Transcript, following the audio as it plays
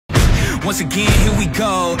Once again, here we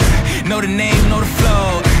go. Know the name, know the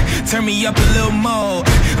flow. Turn me up a little more.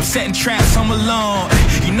 I'm setting traps, I'm alone.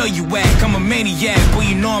 You know you whack, I'm a maniac. Boy,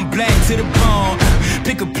 you know I'm black to the bone.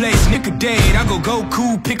 Pick a place, nick a date. I go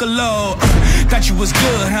cool, pick a load. Thought you was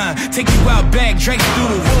good, huh? Take you out back, Drake through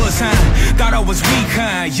the woods, huh? Thought I was weak,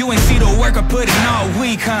 huh? You ain't see the work I put in all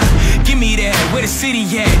week, huh? Give me that, where the city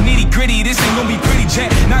at? Nitty gritty, this ain't gonna be pretty,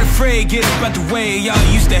 Jack. Not afraid, get up out the way. Y'all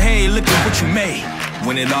used to hate, look at what you made.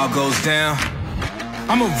 When it all goes down,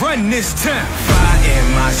 I'ma run this town. Fire in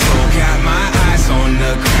my soul, got my eyes on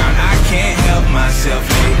the ground. I can't help myself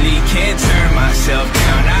lately, can't turn myself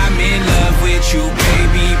down. I'm in love with you,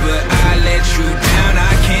 baby, but I let you down.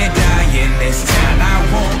 I can't die in this town, I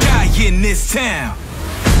won't die in this town.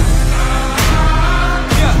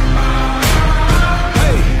 Yeah.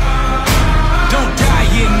 Hey, don't die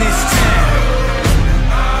in this town.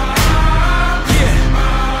 Yeah,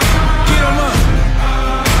 get 'em up.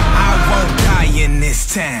 I won't die in this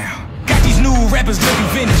town. Got these new rappers looking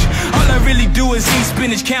vintage. All I really do is eat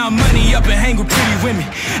spinach, count money up and hang with pretty women.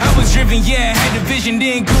 I was driven, yeah, had the vision,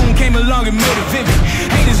 then Goon came along and made it vivid.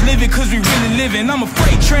 Haters living cause we really living. I'm a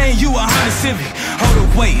freight train, you a Honda Civic. Hold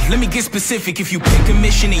up, wait, let me get specific. If you pick a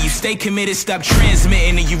mission and you stay committed, stop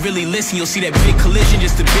transmitting and you really listen, you'll see that big collision,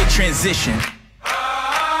 just a big transition.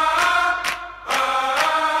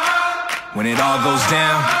 When it all goes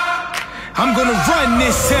down, I'm gonna run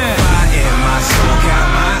this town. Fire in my soul, got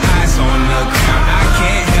my eyes on the ground. I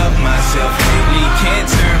can't help myself lately, can't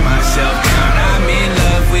turn myself down. I'm in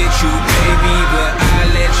love with you, baby, but I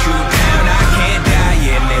let you down. I can't die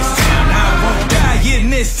in this town, I won't die in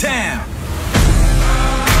this town.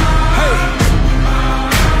 Hey,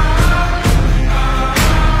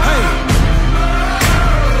 hey,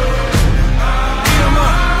 get 'em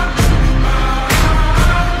up.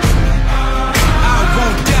 I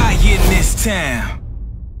won't die in this town.